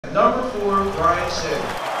Number 4, Brian Shea.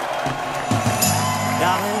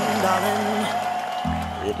 Darling, darling,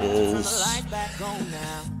 It is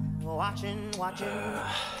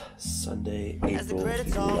Sunday, April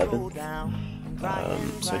 11th.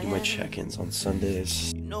 So I do my check-ins on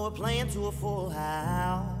Sundays. you know we're playing to a full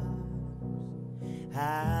house.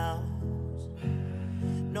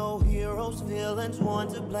 No heroes, villains,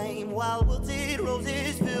 one to blame. While wilted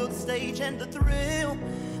roses fill the stage, and the thrill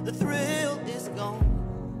is gone.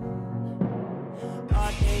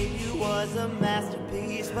 Our debut was a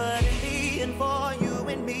masterpiece, but in the end, for you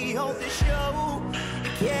and me, hold the show,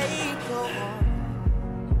 it can't go on.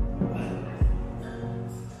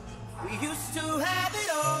 We used to have it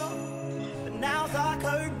all, but now's our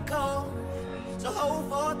curtain call. So hold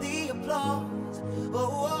for the applause.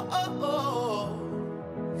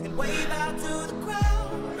 And wave out to the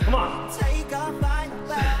crowd. Come on. Take our final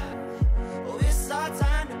bow. Oh, it's our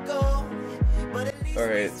time to go.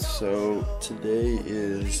 Alright, so today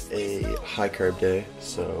is a high carb day,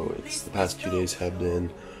 so the past 2 days have been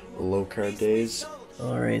low carb days.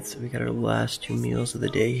 Alright, so we got our last 2 meals of the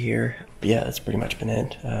day here. But yeah, that's pretty much been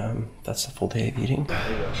it. That's the full day of eating.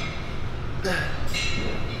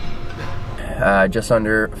 Just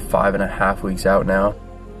under 5.5 weeks out now.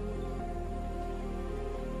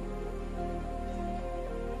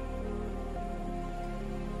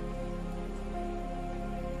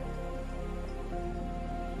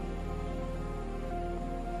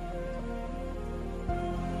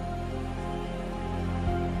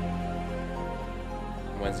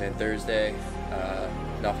 Wednesday and Thursday,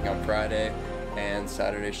 nothing on Friday, and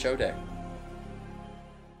Saturday show day.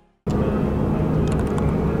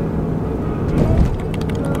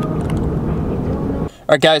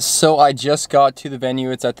 Alright guys, so I just got to the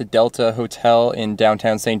venue. It's at the Delta Hotel in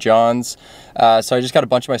downtown St. John's. So I just got a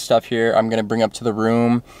bunch of my stuff here. I'm going to bring up to the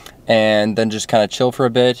room and then just kind of chill for a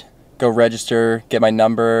bit, go register, get my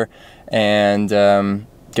number, and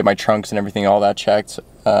get my trunks and everything, all that checked.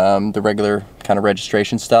 The regular kind of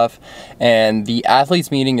registration stuff. And the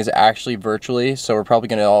athletes meeting is actually virtually, so we're probably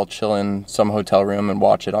gonna all chill in some hotel room and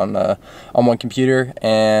watch it on one computer.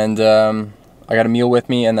 And I got a meal with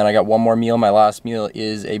me, and then I got one more meal. My last meal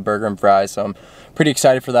is a burger and fries, so I'm pretty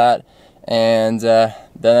excited for that. And then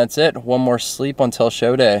that's it. One more sleep until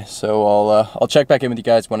show day. So I'll check back in with you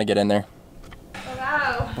guys when I get in there. Oh,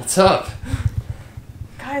 wow. What's up?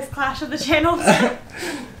 Guys, clash of the channels. Let's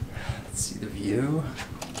see the view.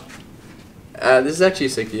 This is actually a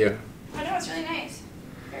sick view. I know, it's really nice.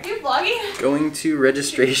 Are you vlogging? Going to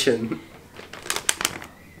registration.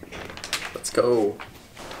 Let's go.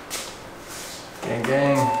 Gang,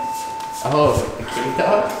 gang. Oh, the cake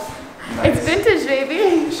dog? Nice. It's vintage,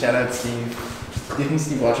 baby. Shout out Steve. Do you think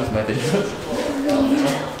Steve watches my videos?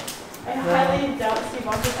 I highly doubt Steve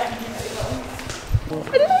watches anything that we love.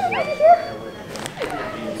 I didn't even here.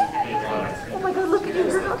 Oh my god, look at you.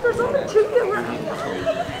 Your outfit's on the tube that we're good.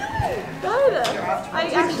 I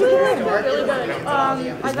actually like feel really good. I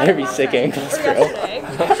got Better be sick ankles, girl.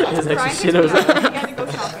 There's actually shit over there. I had to go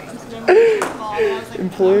shopping.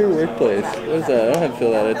 Employer workplace. What is that? I don't have to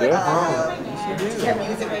fill that out, do I?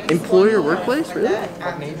 Employer workplace? Really?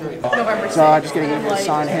 So I'm just gonna get this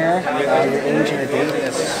on here. Your age and a date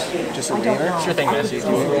is just a waiver. Sure thing,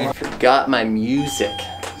 man. Forgot my music.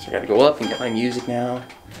 So I gotta go up and get my music now.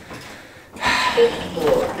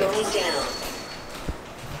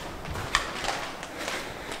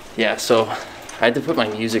 Yeah, so I had to put my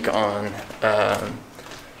music on a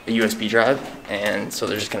USB drive, and so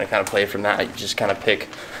they're just gonna kind of play from that. You just kind of pick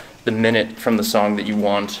the minute from the song that you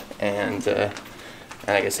want, and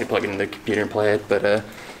I guess they plug it into the computer and play it. But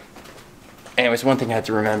anyways, one thing I had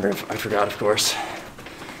to remember, I forgot, of course,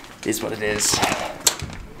 is what it is.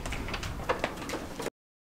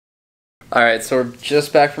 Alright, so we're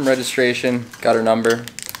just back from registration, got our number,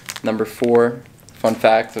 number 4. Fun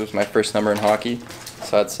fact, it was my first number in hockey,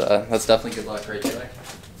 so that's definitely good luck right there.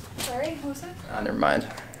 Sorry, what was that? Never mind.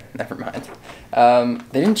 Never mind.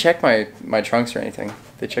 They didn't check my trunks or anything.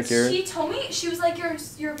 They checked yours? She told me, she was like, your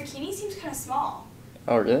bikini seems kind of small.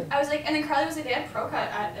 Oh, really? I was like, and then Carly was like, they had Pro Cut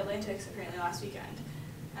at Atlantic's apparently last weekend.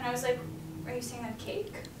 And I was like, are you saying that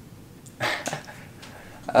cake?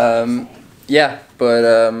 Yeah,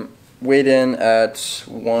 but weighed in at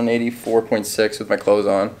 184.6 with my clothes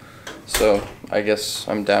on. So I guess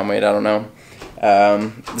I'm down weight, I don't know.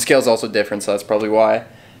 The scale's also different, so that's probably why.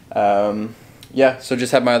 Yeah, so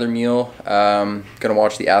just had my other meal. Gonna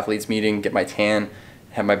watch the athletes meeting, get my tan,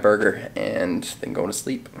 have my burger, and then go to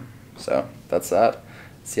sleep. So that's that.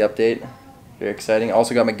 That's the update. Very exciting.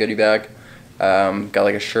 Also got my goodie bag. Got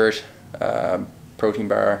like a shirt, protein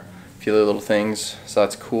bar, a few other little things. So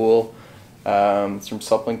that's cool. It's from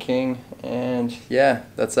Supplement King, and yeah,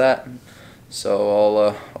 that's that.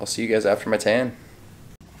 So I'll see you guys after my tan.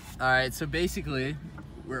 All right, so basically,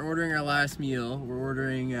 we're ordering our last meal. We're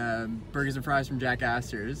ordering burgers and fries from Jack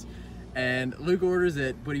Astor's, and Luke orders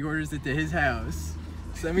it, but he orders it to his house.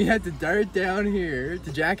 So then we had to dart down here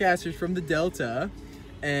to Jack Astor's from the Delta,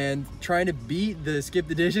 and trying to beat the skip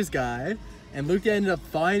the dishes guy. And Luke ended up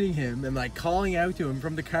finding him and like calling out to him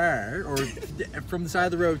from the car, or from the side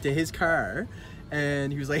of the road to his car.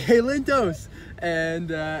 And he was like, "Hey, Lintos!"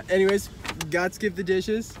 And anyways, got skip the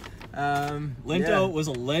dishes. Linto was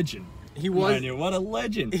a legend. He was. What a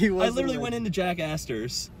legend. He was. I literally went into Jack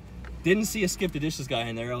Astor's, didn't see a skip the dishes guy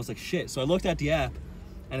in there. I was like, shit. So I looked at the app,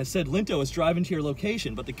 and it said Linto was driving to your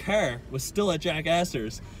location, but the car was still at Jack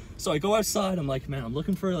Astor's. So I go outside. I'm like, man, I'm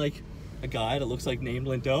looking for like a guy that looks like named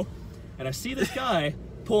Linto. And I see this guy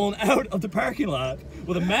pulling out of the parking lot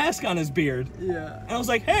with a mask on his beard. Yeah. And I was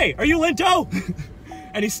like, "Hey, are you Linto?"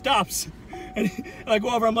 And he stops. And I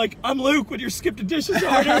go over, I'm like, "I'm Luke with your skip the dishes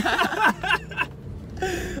order."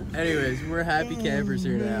 Anyways, we're happy campers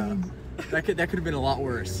here now. That could have been a lot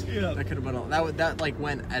worse. Yeah. That could have been that like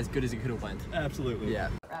went as good as it could have went. Absolutely. Yeah.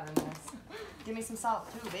 Rather than this. Give me some salt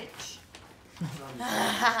too, bitch.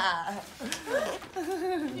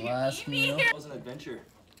 Last meal. It was an adventure.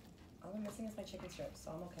 All I'm missing is my chicken strips,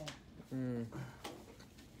 so I'm okay.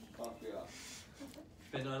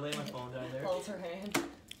 Ben, did I lay my phone down there? Holds her hand.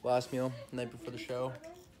 Last meal, night before the show.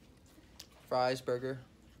 Fries, burger.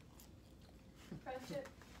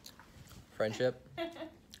 Friendship.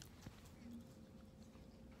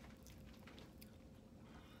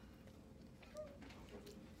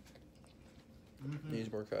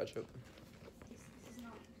 Needs more ketchup.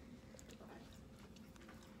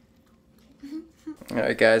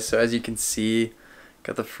 Alright guys, so as you can see,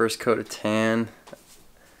 got the first coat of tan.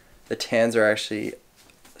 The tans are actually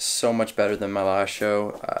so much better than my last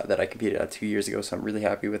show that I competed at 2 years ago, so I'm really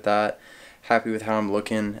happy with that. Happy with how I'm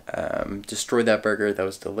looking. Destroyed that burger, that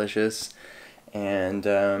was delicious. And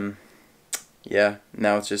yeah,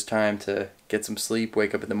 now it's just time to get some sleep,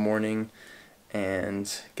 wake up in the morning, and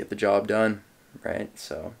get the job done, right?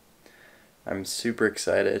 So I'm super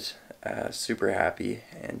excited, super happy,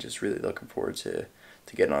 and just really looking forward to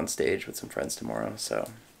getting on stage with some friends tomorrow.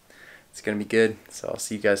 So it's gonna be good. So I'll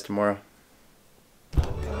see you guys tomorrow.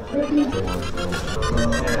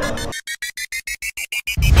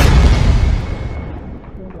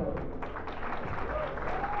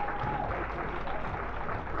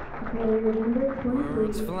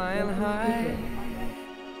 Birds flying high,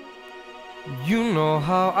 you know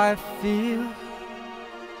how I feel.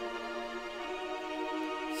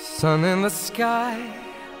 Sun in the sky,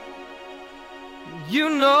 you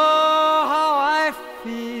know how I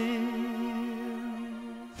feel.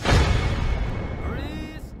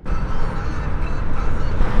 Breeze.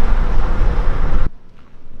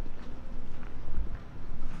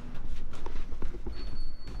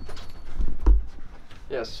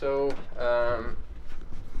 Yeah, so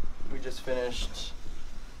we just finished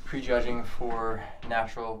prejudging for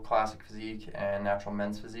natural classic physique and natural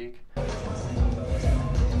men's physique.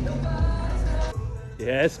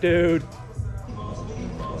 Yes, dude.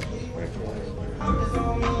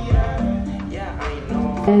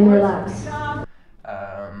 And relax.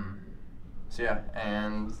 So yeah,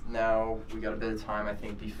 and now we got a bit of time, I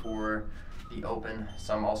think, before the open.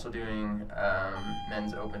 So I'm also doing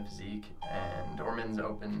men's open physique or men's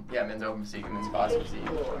open physique and men's classic physique.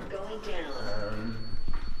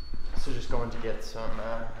 So just going to get some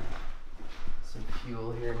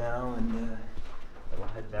fuel here now, and we'll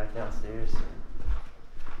head back downstairs.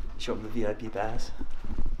 Show them the VIP pass.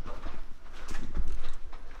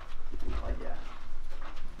 Like, yeah.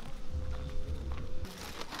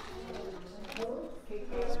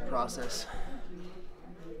 It's a process.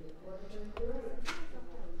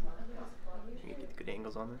 You can get good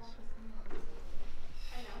angles on this.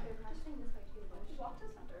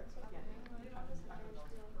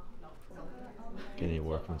 Getting a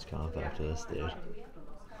workman's comp after this, dude.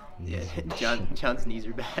 Yeah, John's knees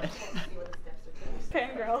are bad.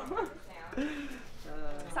 Fangirl.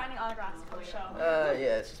 Signing autographs for the show.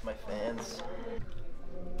 Yeah, it's just my fans.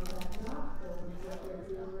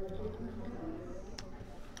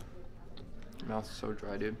 Mouth's so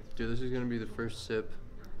dry, dude. Dude, this is gonna be the first sip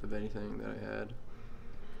of anything that I had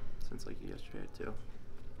since like yesterday too.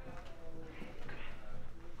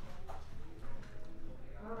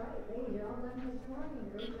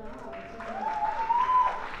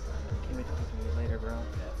 Can't wait to talk to you later, bro.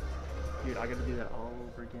 Dude, I gotta do that all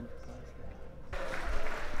over again for plastic.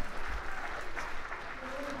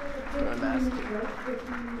 My mask.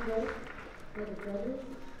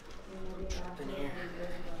 In here.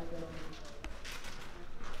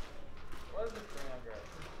 What is the crayon grab?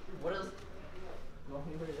 What is? You want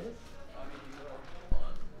me where it is?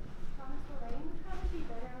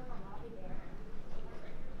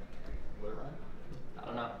 I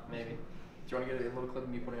don't know, maybe. Do you want to get a little clip of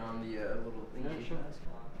me putting on the little thingy? Yeah, sure.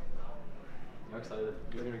 I'm excited.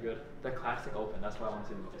 You're gonna be good. That classic open, that's what I want to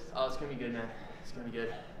see the most. Oh, it's gonna be good, man. It's gonna be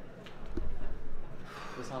good.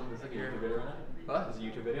 This like a YouTube video right now? What? This is a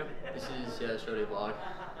YouTube video? This is, yeah, Shea vlog.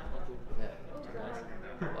 Yeah, nice.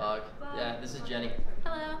 Vlog. Yeah, this is Jenny.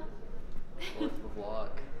 Hello. Both the vlog.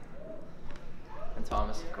 And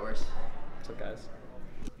Thomas, of course. What's up, guys?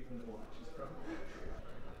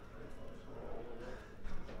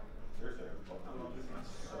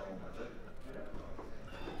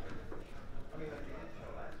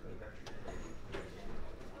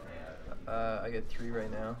 I get 3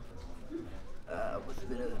 right now. With a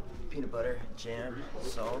bit of peanut butter, jam,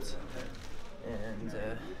 salt, and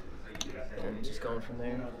just going from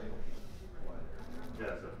there.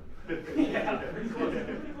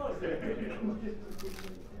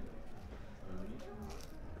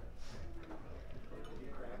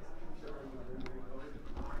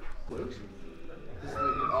 Luke's? This is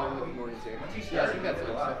all the mornings here. Yeah, I think that's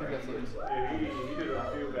Luke's. I think that's Luke's. He did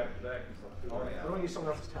a few back to back and stuff too. I don't use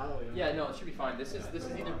someone else's towel. Yeah, no, it should be fine. This is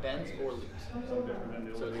either Ben's or Luke's.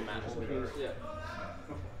 So it's a match. Yeah.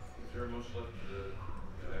 Is there most left to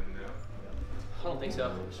end now? I don't think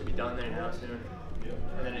so. It should be done there now soon.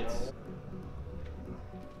 And then it's.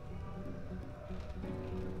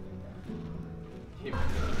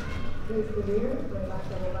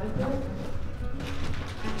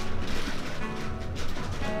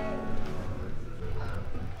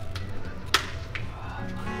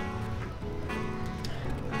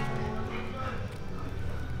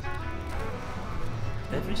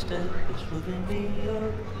 Every step is moving me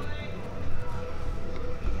up.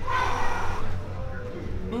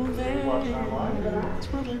 Moving, it's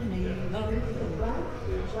moving me up.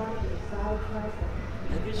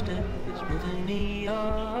 Every step is moving me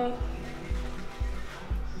up.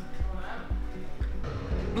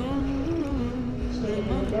 Moving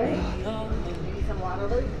me up. Need some water,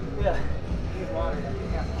 Luke? Yeah. Need water.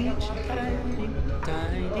 Yeah. Each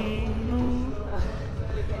tiny move.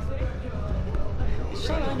 It's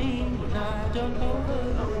all I need when I don't know.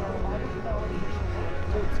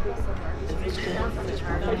 Every step is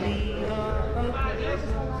moving me up.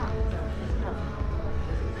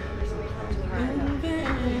 Moving,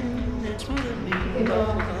 it's moving me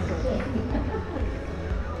up.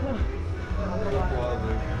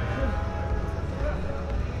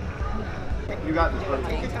 You got this, buddy.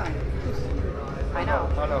 Take your time. I know.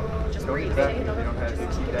 Oh, no. Just Don't breathe. get back. You don't have to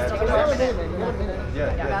keep that.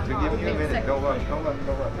 Yeah, we'll give you a minute. Don't rush. Don't rush.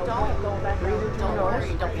 Don't rush. Don't go back. Don't worry.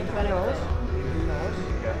 Don't think about anything.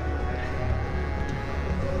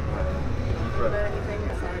 About anything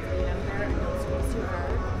as long as you get in there and don't squeeze too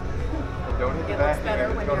hard. Don't hit the It back. looks better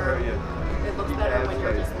when you're. It looks better when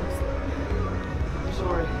you're just loose.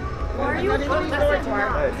 Sorry. Why are you looking for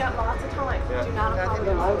tomorrow? We got lots of time. Do not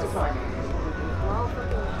apologize. Loads of time.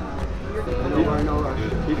 No rush.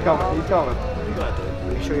 Keep coming. Keep coming.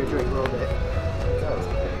 Make sure you drink a little bit.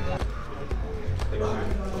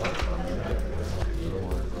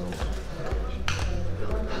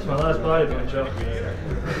 It's my last bodybuilding joke.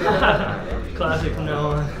 Classic from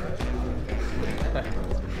now on.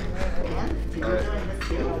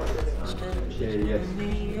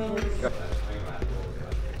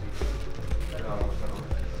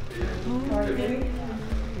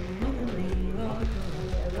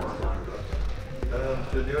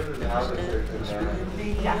 The new one is out there.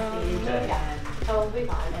 Yeah. So we'll be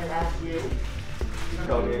fine.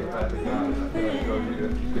 Go get it back. Go get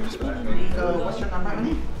it. So, what's your number,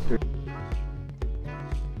 honey?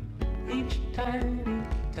 Each tiny,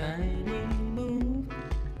 tiny move.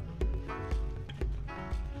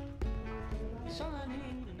 It's all I need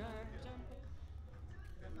and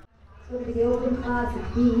So for the open class of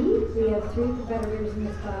B, we have 3 competitors in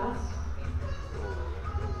this class.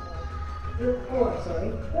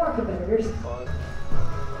 4 competitors.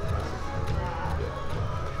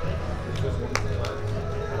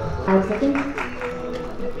 5 seconds.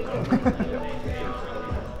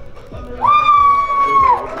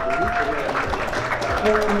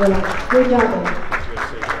 Good job.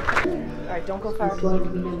 Alright, don't go far. It's going to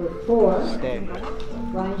be number 4. Stay.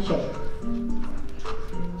 Ryan Shea.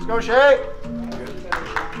 Let's go, Shea.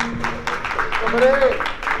 Somebody.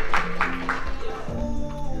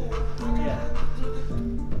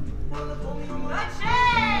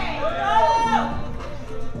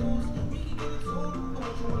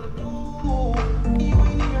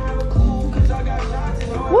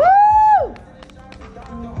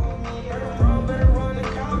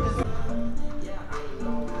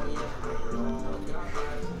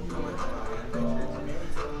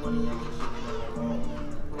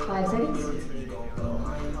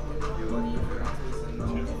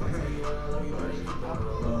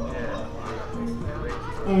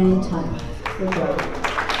 And time for go.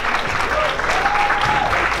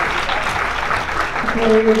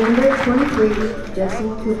 Competitor number 23, Jesse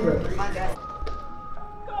Cooper.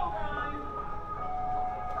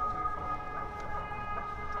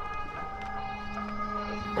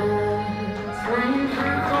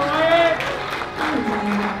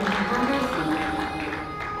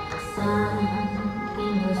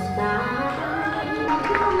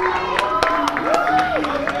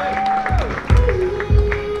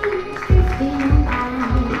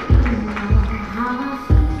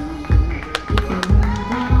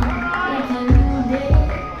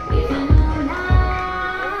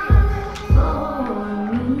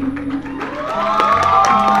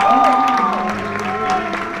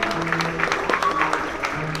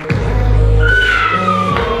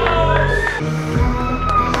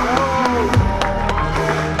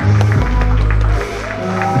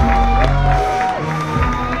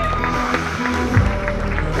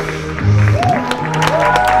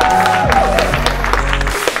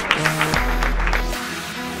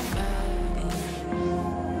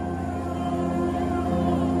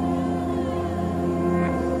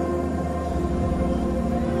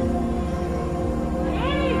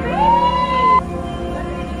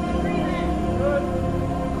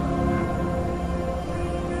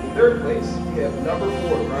 Third place, we have number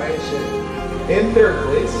 4, Brian Shea. In third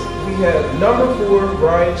place, we have number 4,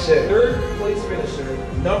 Brian Shea. Third place finisher,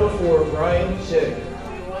 number 4, Brian Shea.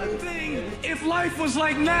 One thing, if life was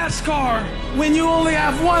like NASCAR, when you only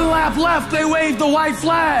have one lap left, they wave the white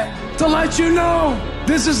flag to let you know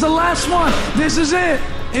this is the last one, this is it.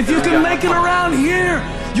 If you can make it around here,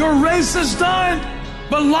 your race is done,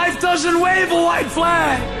 but life doesn't wave a white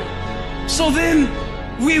flag. So then,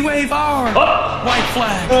 we wave our white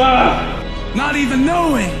flag, not even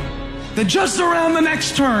knowing that just around the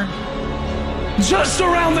next turn, just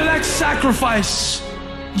around the next sacrifice,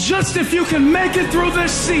 just if you can make it through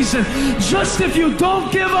this season, just if you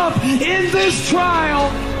don't give up in this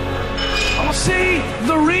trial. See,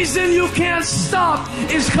 the reason you can't stop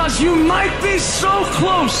is because you might be so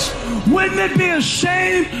close. Wouldn't it be a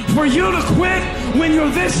shame for you to quit when you're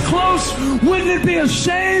this close? Wouldn't it be a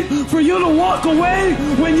shame for you to walk away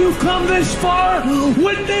when you've come this far?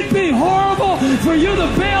 Wouldn't it be horrible for you to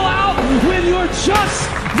bail out when you're just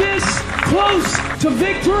this close to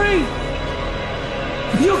victory?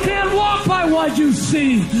 You can't walk by what you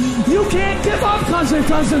see. You can't give up because it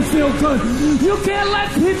doesn't feel good. You can't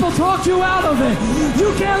let people talk you out of it.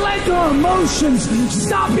 You can't let your emotions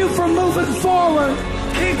stop you from moving forward.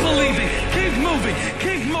 Keep believing, keep moving,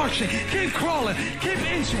 keep marching, keep crawling, keep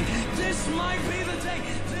inching. This might be the day.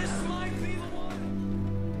 This might be the one.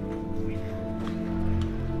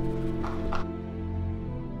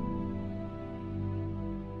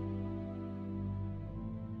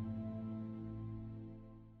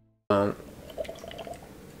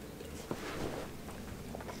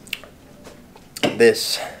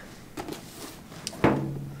 This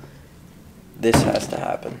has to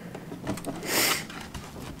happen.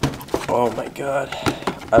 Oh my god.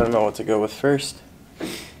 I don't know what to go with first.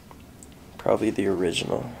 Probably the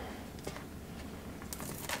original.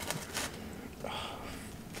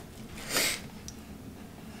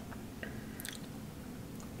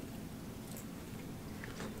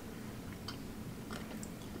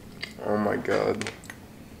 Oh my god.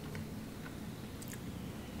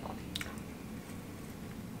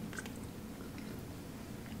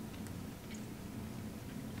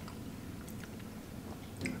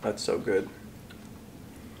 That's so good.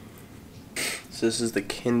 So this is the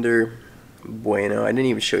Kinder Bueno. I didn't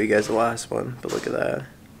even show you guys the last one, but look at that. Are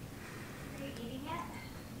you eating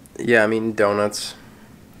it? Yeah, I'm eating donuts.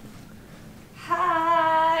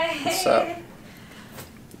 Hi! What's up?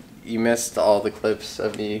 You missed all the clips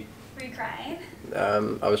of me. Were you crying?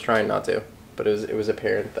 I was trying not to, but it was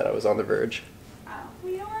apparent that I was on the verge. Oh,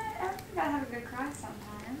 well, you know what? Everyone's gotta have a good cry sometimes.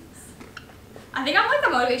 I think I'm like the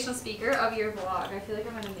motivational speaker of your vlog. I feel like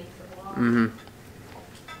I'm gonna make the vlog. Mm-hmm.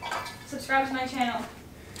 Subscribe to my channel.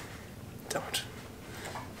 Don't.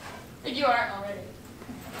 If you aren't already.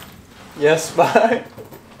 Yes, bye.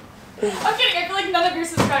 I'm kidding. I feel like none of your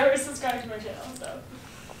subscribers subscribe to my channel, so.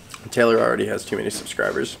 Taylor already has too many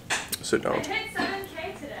subscribers, so don't. I hit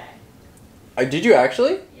 7K today. Did you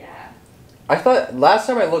actually? Yeah. I thought last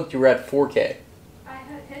time I looked you were at 4K. I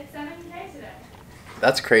hit 7K today.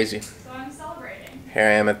 That's crazy. So I'm celebrating. Here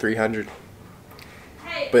I am at 300.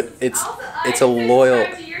 Hey, but it's a loyal.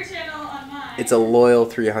 To your channel on mine. It's a loyal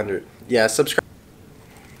 300. Yeah, subscribe.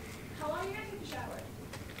 How long are you gonna take a shower?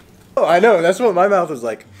 Oh, I know. That's what my mouth was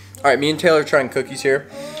like. All right, me and Taylor are trying cookies here.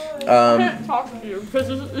 I can't talk to you because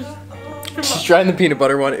She's trying the peanut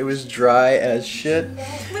butter one. It was dry as shit.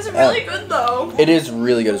 It's really good though. It is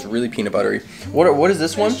really good. It's really peanut buttery. What is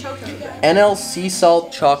this one? NL sea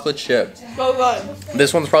salt chocolate chip. So good.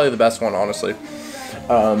 This one's probably the best one, honestly.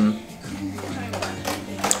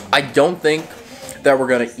 I don't think that we're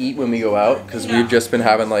gonna eat when we go out because we've just been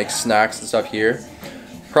having like snacks and stuff here.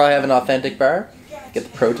 Probably have an authentic bar. Get the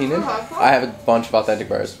protein in. I have a bunch of authentic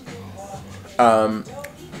bars.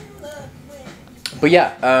 But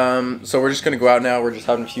yeah, so we're just gonna go out now. We're just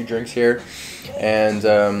having a few drinks here, and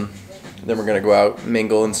then we're gonna go out,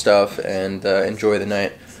 mingle and stuff, and enjoy the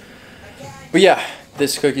night. But yeah,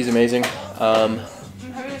 this cookie's amazing. I'm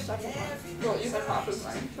having a second one. Well, you had half of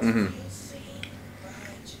mine. So. Mm-hmm.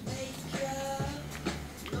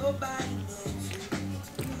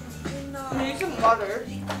 I need some water.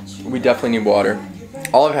 We definitely need water.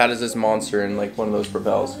 All I've had is this Monster and like one of those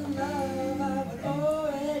Propels.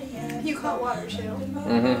 You caught water too.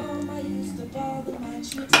 Mm-hmm.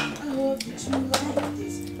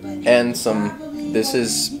 And some. This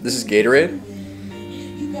is Gatorade.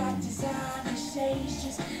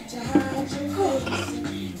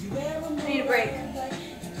 I need a break.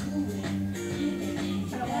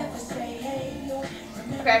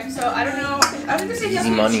 Okay, so I don't know. I think this is Easy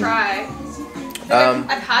something money. to try.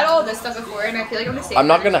 I've had all this stuff before, and I feel like I'm gonna save. I'm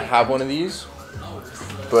not gonna have one of these,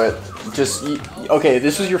 but just okay.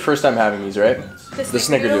 This was your first time having these, right? The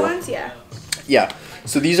Snickerdoodle ones, yeah. Yeah.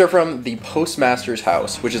 So these are from the Postmaster's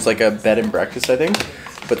house, which is like a bed and breakfast, I think.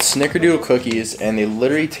 But Snickerdoodle cookies, and they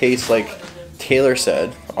literally taste like Taylor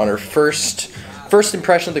said on her first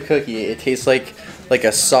impression of the cookie. It tastes like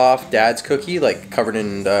a soft dad's cookie, like covered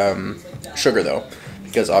in sugar though,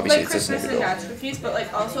 because obviously Like it's a Christmas and Snickerdoodle. Dad's cookies, but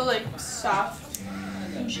like also like soft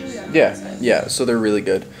and chewy on the Yeah, inside. yeah. So they're really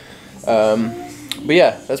good. But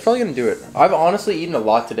yeah, that's probably gonna do it. I've honestly eaten a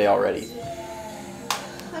lot today already.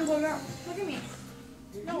 I'm going out. Look at me.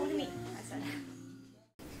 No, look at me. I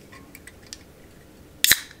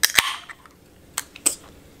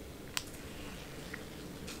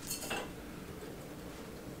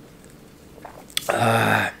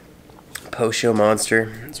said. Post-show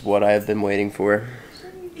Monster. It's what I have been waiting for.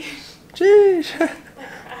 Jeez.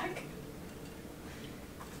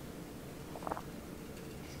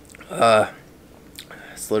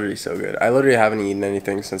 It's literally so good. I literally haven't eaten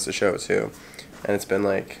anything since the show too, and it's been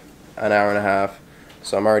like an hour and a half,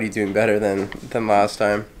 so I'm already doing better than last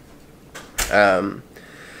time. But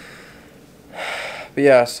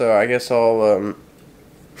yeah, so I guess I'll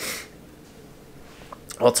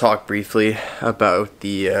talk briefly about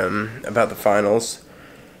the finals.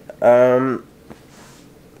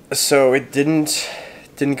 So it didn't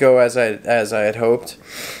go as I had hoped.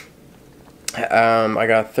 I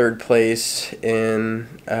got third place in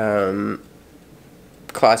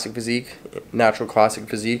classic physique, natural classic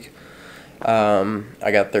physique.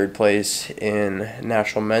 I got third place in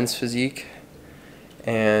natural men's physique,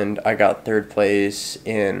 and I got third place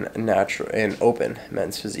in open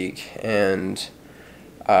men's physique, and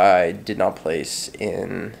I did not place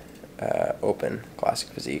in open classic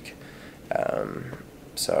physique.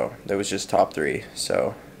 So that was just top three.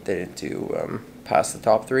 So they didn't do past the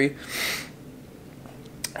top three.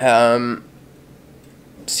 So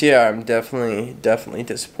yeah, I'm definitely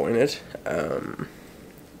disappointed.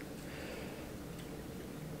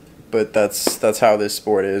 But that's how this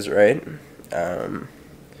sport is, right?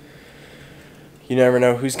 You never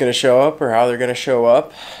know who's gonna show up or how they're gonna show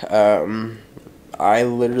up. I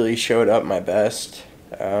literally showed up my best.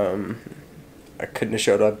 I couldn't have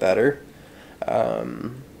showed up better.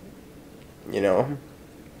 You know,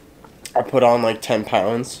 I put on like 10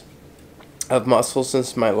 pounds of muscle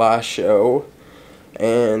since my last show,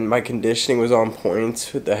 and my conditioning was on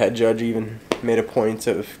point. The head judge even made a point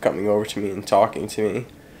of coming over to me and talking to me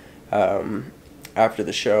after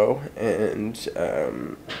the show, and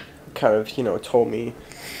kind of, you know, told me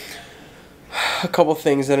a couple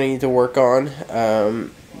things that I need to work on.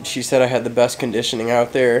 She said I had the best conditioning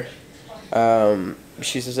out there.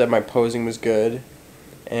 She said my posing was good,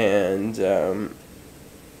 and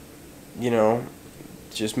you know,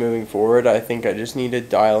 just moving forward, I think I just need to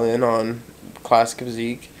dial in on classic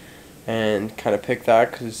physique and kind of pick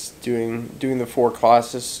that, because doing the 4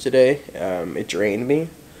 classes today, it drained me,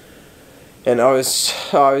 and I was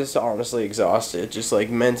honestly exhausted, just like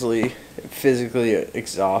mentally, physically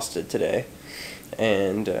exhausted today,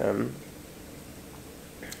 and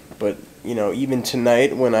but you know, even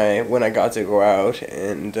tonight when I got to go out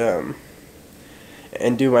and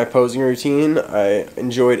do my posing routine, I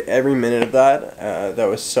enjoyed every minute of that. That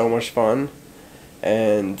was so much fun,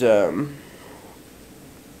 and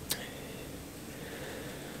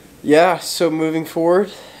yeah, so moving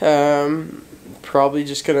forward, probably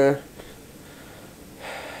just gonna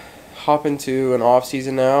hop into an off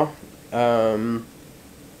season now. The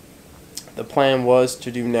plan was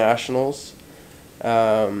to do nationals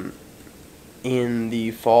in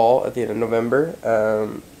the fall at the end of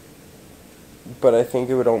November, but I think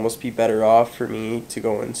it would almost be better off for me to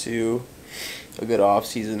go into a good off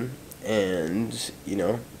season and, you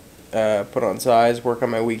know, put on size, work on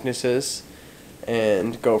my weaknesses,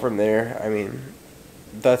 and go from there. I mean,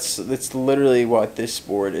 that's literally what this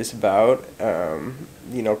sport is about.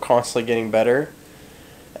 You know, constantly getting better,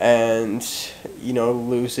 and, you know,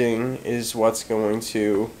 losing is what's going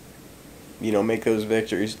to, you know, make those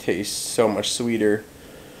victories taste so much sweeter.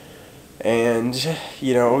 And,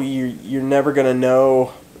 you know, you're never gonna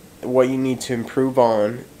know what you need to improve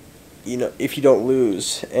on, you know, if you don't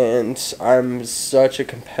lose. And I'm such a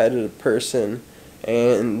competitive person,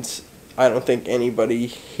 and I don't think anybody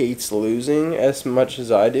hates losing as much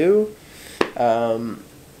as I do.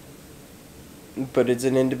 But it's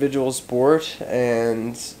an individual sport,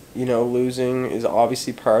 and, you know, losing is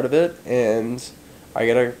obviously part of it, and I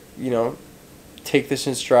gotta, you know, take this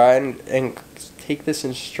in stride and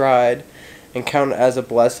count it as a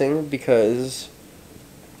blessing, because,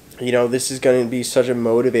 you know, this is going to be such a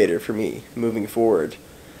motivator for me moving forward.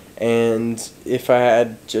 And if I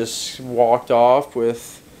had just walked off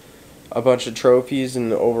with a bunch of trophies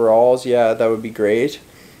and overalls, yeah, that would be great.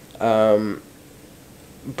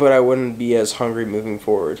 But I wouldn't be as hungry moving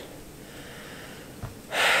forward.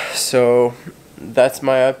 So that's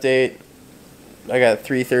my update. I got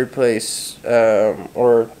 3 third place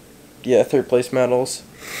medals.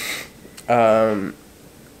 But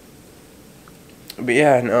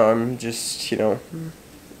yeah, no, I'm just, you know,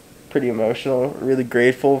 pretty emotional. Really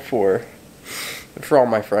grateful for all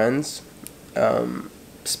my friends,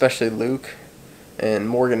 especially Luke and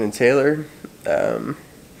Morgan and Taylor.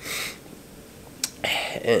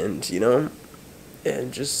 And, you know,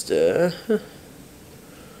 and just,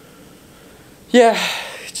 yeah,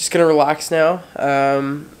 just gonna relax now.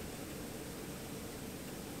 I'm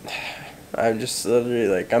just literally,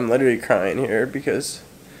 like, I'm literally crying here because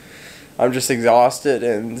I'm just exhausted,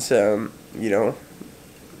 and, you know,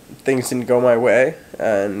 things didn't go my way,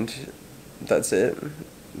 and that's it.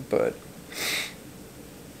 But,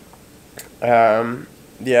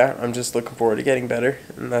 yeah, I'm just looking forward to getting better,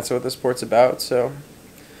 and that's what the sport's about, so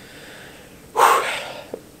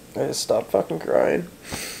I just stopped fucking crying.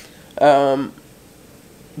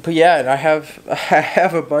 But yeah, and I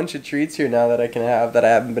have a bunch of treats here now that I can have that I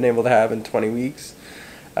haven't been able to have in 20 weeks.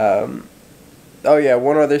 Oh yeah,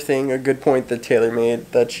 one other thing, a good point that Taylor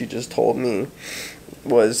made that she just told me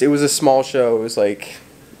was, it was a small show. It was like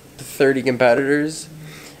 30 competitors,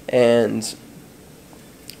 and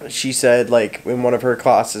she said, like, in one of her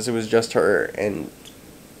classes, it was just her, and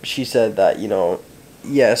she said that, you know,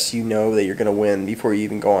 yes, you know that you're going to win before you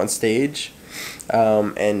even go on stage.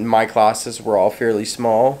 And my classes were all fairly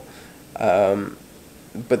small.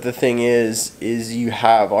 But the thing is you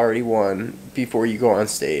have already won before you go on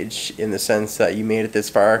stage, in the sense that you made it this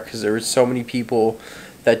far, because there were so many people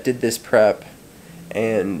that did this prep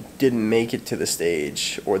and didn't make it to the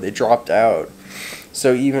stage, or they dropped out.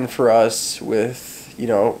 So even for us with, you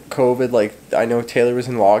know, COVID, like, I know Taylor was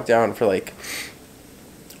in lockdown for like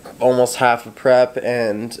almost half of prep,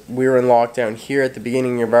 and we were in lockdown here at the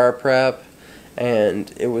beginning of our prep,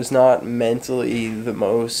 and it was not mentally the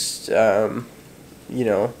most, you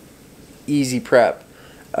know, easy prep,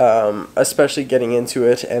 especially getting into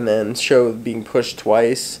it, and then show being pushed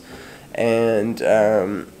twice, and,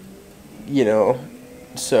 you know,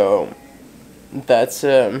 so that's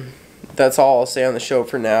all I'll say on the show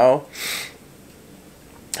for now.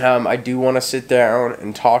 I do want to sit down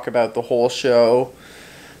and talk about the whole show,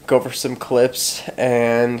 go over some clips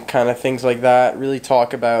and kind of things like that, really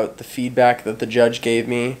talk about the feedback that the judge gave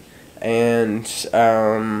me, and,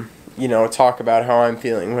 you know, talk about how I'm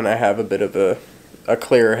feeling when I have a bit of a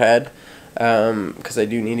clearer head, because I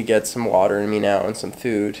do need to get some water in me now and some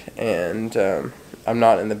food, and I'm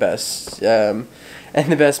not in the best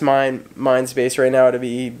mind space right now to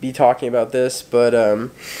be talking about this, but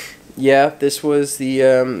yeah, this was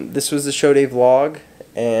the show day vlog,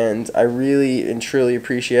 and I really and truly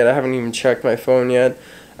appreciate it. I haven't even checked my phone yet,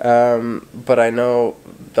 but I know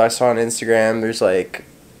I saw on Instagram there's like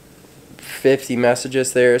 50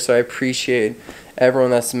 messages there, so I appreciate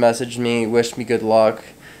everyone that's messaged me, wished me good luck.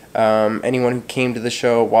 Anyone who came to the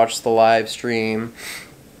show, watched the live stream,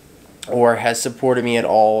 or has supported me at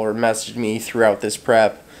all, or messaged me throughout this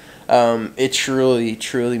prep, it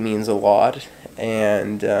truly means a lot.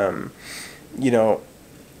 And you know,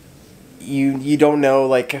 you don't know,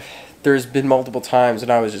 like, there's been multiple times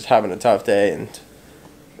when I was just having a tough day and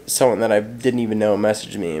someone that I didn't even know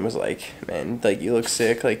messaged me and was like, man, like, you look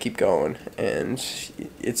sick, like, keep going. And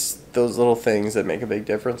it's those little things that make a big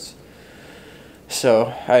difference.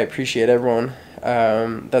 So I appreciate everyone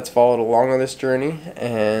that's followed along on this journey,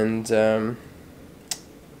 and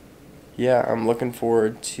yeah, I'm looking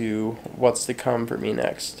forward to what's to come for me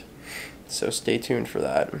next. So stay tuned for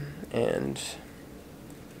that. And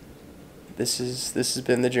this has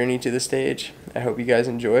been the journey to the stage. I hope you guys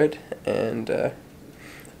enjoyed, and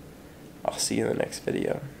I'll see you in the next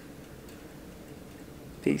video.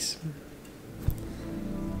 Peace.